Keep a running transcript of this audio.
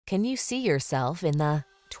Can you see yourself in the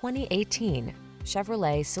 2018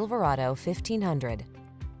 Chevrolet Silverado 1500?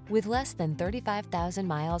 With less than 35,000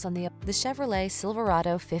 miles on the Chevrolet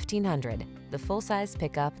Silverado 1500, the full-size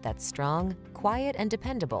pickup that's strong, quiet, and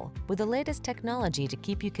dependable with the latest technology to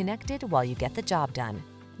keep you connected while you get the job done.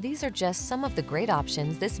 These are just some of the great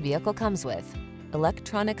options this vehicle comes with: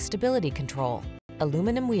 electronic stability control,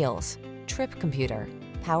 aluminum wheels, trip computer,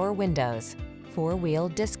 power windows, four-wheel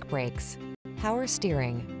disc brakes, power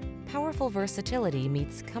steering. Powerful versatility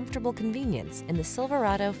meets comfortable convenience in the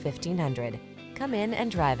Silverado 1500. Come in and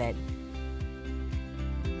drive it.